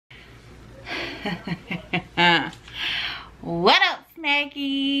What up,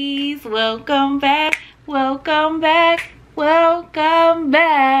 Snackies? Welcome back, welcome back, welcome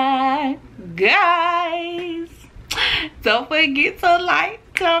back, guys. Don't forget to like,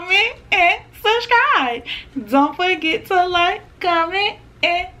 comment, and subscribe. Don't forget to like, comment,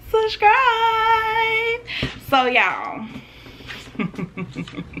 and subscribe. So, y'all,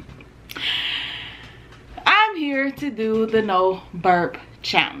 I'm here to do the no burp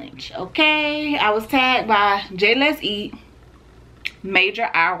challenge. Okay, I was tagged by Let's Eat, Major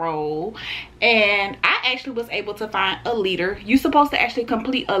Eye Roll, and I actually was able to find a liter. You're supposed to actually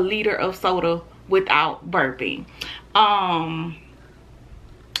complete a liter of soda without burping.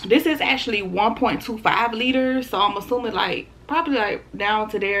 This is actually 1.25 liters, so I'm assuming like probably like down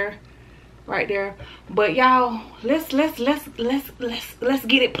to there, right there. But y'all, let's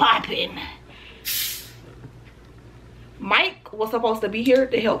get it popping. Mike was supposed to be here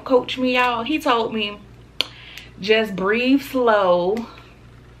to help coach me, y'all. He told me just breathe slow,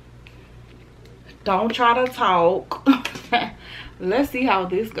 don't try to talk. Let's see how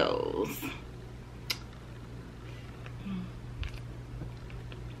this goes.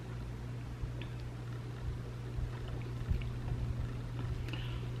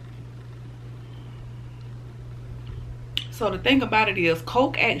 So the thing about it is,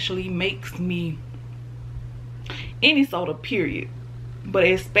 Coke actually makes me, any soda period, but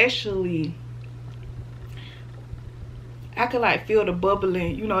especially I could like feel the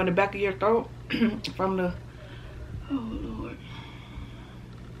bubbling, you know, in the back of your throat from the, oh Lord.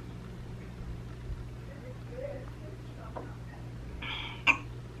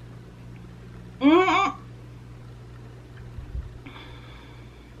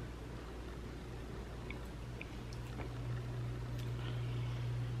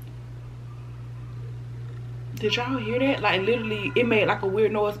 Did y'all hear that? Like literally it made like a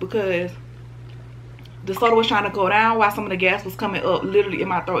weird noise because the soda was trying to go down while some of the gas was coming up literally in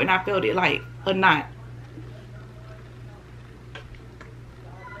my throat, and I felt it like a knot.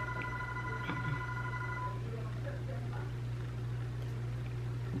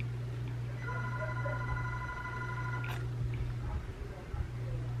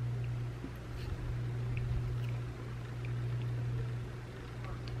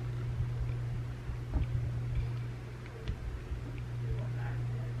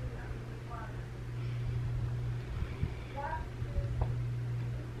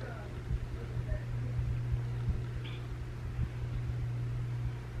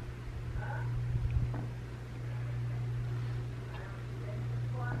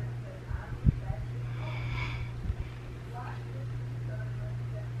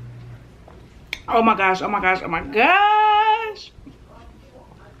 Oh my gosh, oh my gosh, oh my gosh.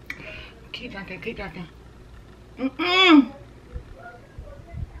 Keep drinking, keep drinking. Mm-mm.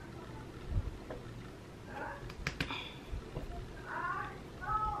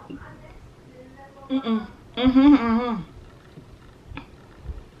 Mm-mm. Mm-hmm, mm-hmm.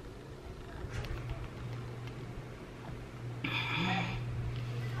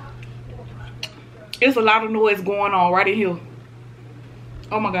 It's a lot of noise going on right in here.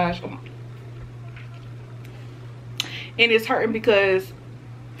 Oh my gosh. Oh my. And it's hurting because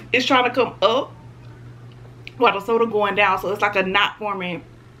it's trying to come up while the soda going down, so it's like a knot forming.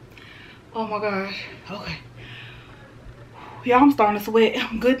 Oh my gosh. Okay, y'all, I'm starting to sweat.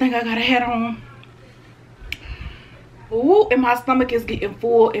 Good thing I got a hat on. Ooh, and my stomach is getting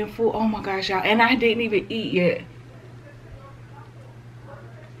full and full. Oh my gosh, y'all, and I didn't even eat yet.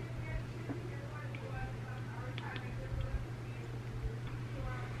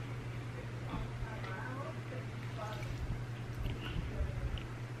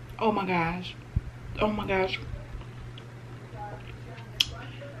 Oh my gosh. Oh my gosh.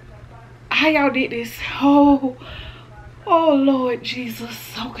 How y'all did this? Oh Lord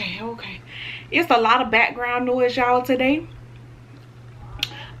Jesus. Okay. It's a lot of background noise, y'all, today.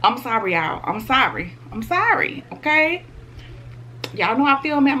 I'm sorry, y'all. I'm sorry, okay? Y'all know I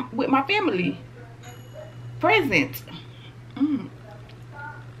feel with my family present.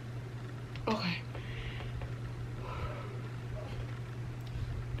 Okay.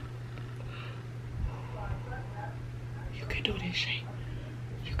 You can do this, Shay.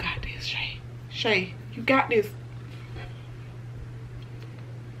 You got this, Shay. Shay, you got this.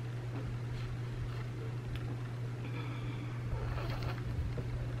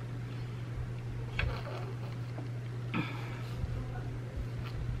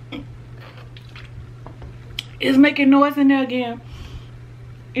 It's making noise in there again,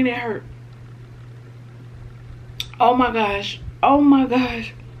 and it hurt. Oh my gosh. Oh my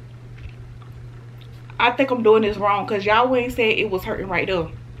gosh. I think I'm doing this wrong because y'all ain't said it was hurting right there.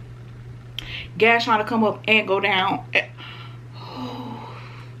 gas trying to come up and go down.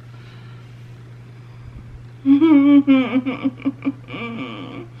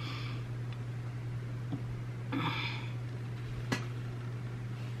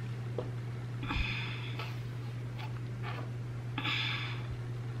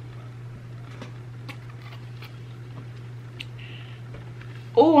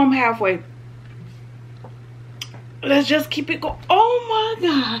 Oh, I'm halfway. Let's just keep it going. Oh my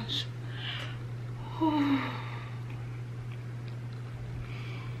gosh.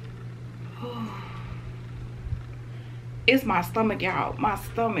 It's my stomach, y'all. My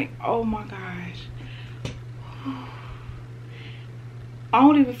stomach. Oh my gosh. I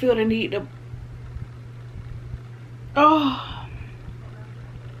don't even feel the need to. Oh.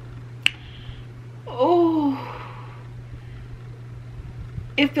 Oh.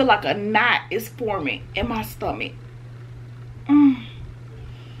 It feel like a knot is forming in my stomach.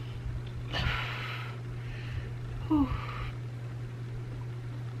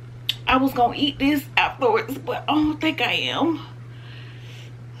 I was gonna eat this afterwards, but I don't think I am.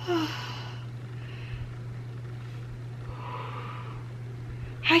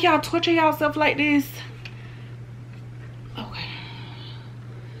 How y'all torture yourself like this? Okay.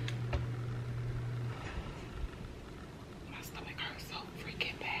 My stomach hurts so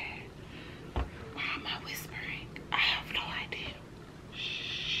freaking bad. Why am I whispering? I have no idea.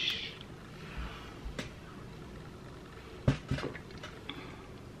 Shh.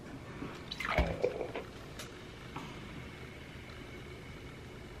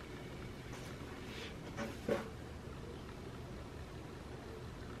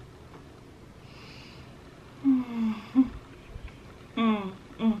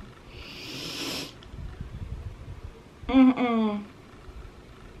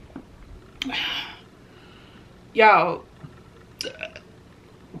 Y'all,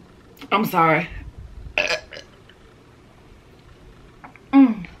 I'm sorry.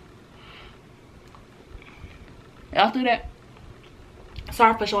 Y'all do that?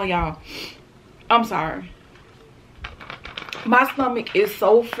 Sorry for showing y'all. I'm sorry. My stomach is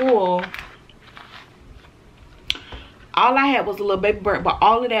so full. All I had was a little baby burp, but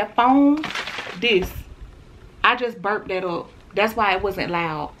all of that foam, I just burped that up. That's why it wasn't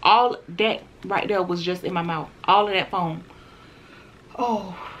loud. All that right there was just in my mouth. All of that foam.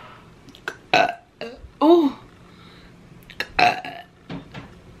 Oh. Oh.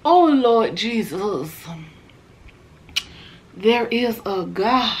 Oh, Lord Jesus. There is a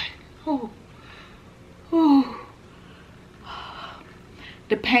God. Oh. Oh.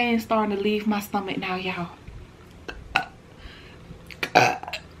 The pain's starting to leave my stomach now, y'all.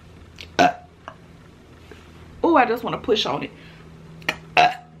 Oh, I just want to push on it.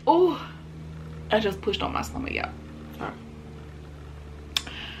 Oh, I just pushed on my stomach, y'all. Sorry.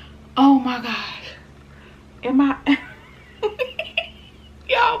 Oh my gosh. Am I?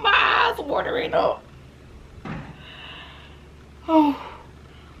 Y'all, my eyes watering up. Oh.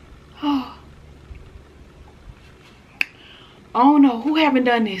 Oh. Oh no, who haven't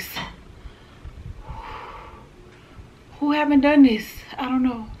done this? Who haven't done this? I don't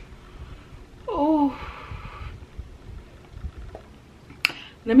know. Oh.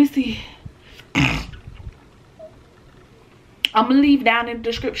 Let me see. I'm gonna leave down in the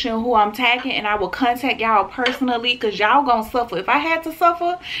description who I'm tagging, and I will contact y'all personally, because y'all gonna suffer. If I had to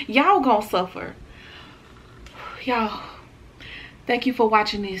suffer, y'all gonna suffer. Y'all, thank you for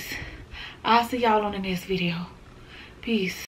watching this. I'll see y'all on the next video. Peace.